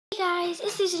guys,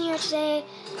 it's Susan here today.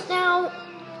 Now,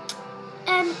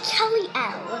 Kelly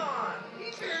L.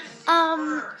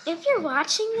 If you're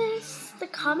watching this, the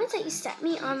comments that you sent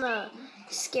me on the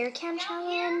Scare Cam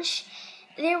challenge,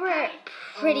 they were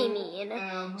pretty mean.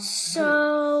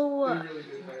 So,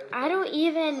 I don't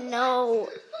even know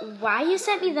why you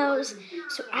sent me those.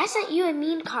 So, I sent you a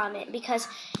mean comment because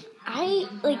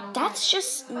that's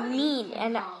just mean,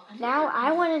 and now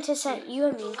I wanted to send you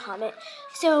a mean comment,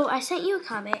 so I sent you a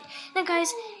comment. Now,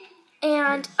 guys,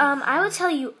 and I will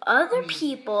tell you other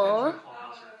people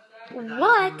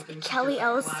what Kelly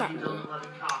L sent me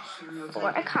for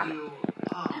a comment.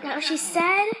 Now, she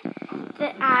said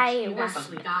that I was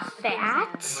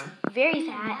fat, very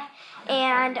fat,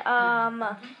 and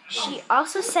she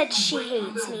also said she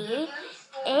hates me.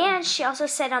 And she also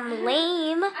said I'm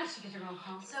lame,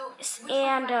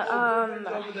 and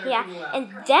yeah,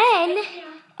 and then,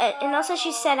 and also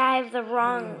she said I have the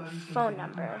wrong phone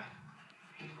number.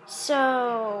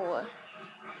 So,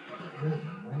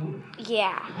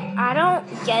 yeah, I don't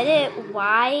get it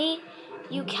why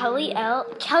you Kelly L,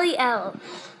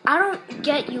 I don't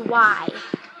get you why.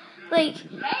 Like,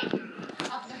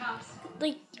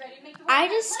 I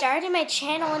just started my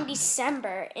channel in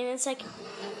December, and it's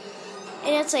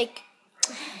like,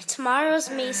 tomorrow's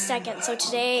May 2nd, so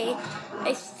today,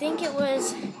 I think it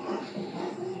was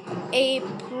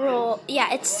April.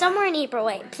 Yeah, it's somewhere in April.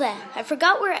 Wait, I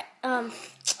forgot where. I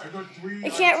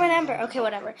can't remember. Okay,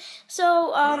 whatever.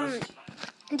 So,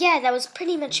 yeah, that was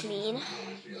pretty much mean.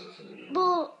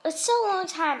 Well, it's still a long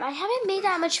time. I haven't made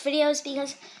that much videos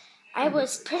because I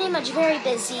was pretty much very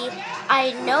busy. I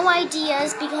had no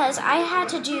ideas because I had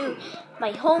to do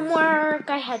my homework.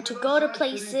 I had to go to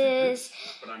places.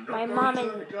 My mom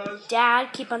and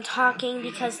dad keep on talking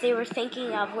because they were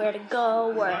thinking of where to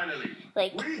go or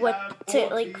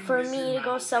for me to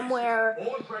go somewhere.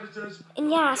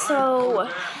 And yeah, so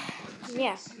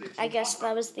yeah, I guess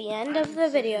that was the end of the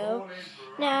video.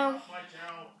 Now,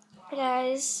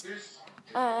 guys,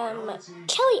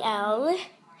 Kelly L,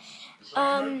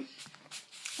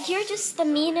 you're just the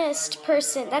meanest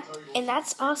person, and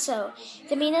that's also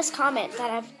the meanest comment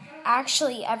that I've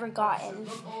actually ever gotten.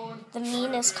 The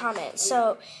meanest comment.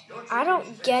 So, I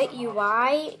don't get you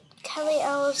why, Kelly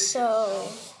L, so,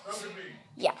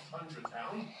 yeah.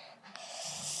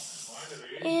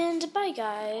 And bye,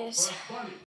 guys.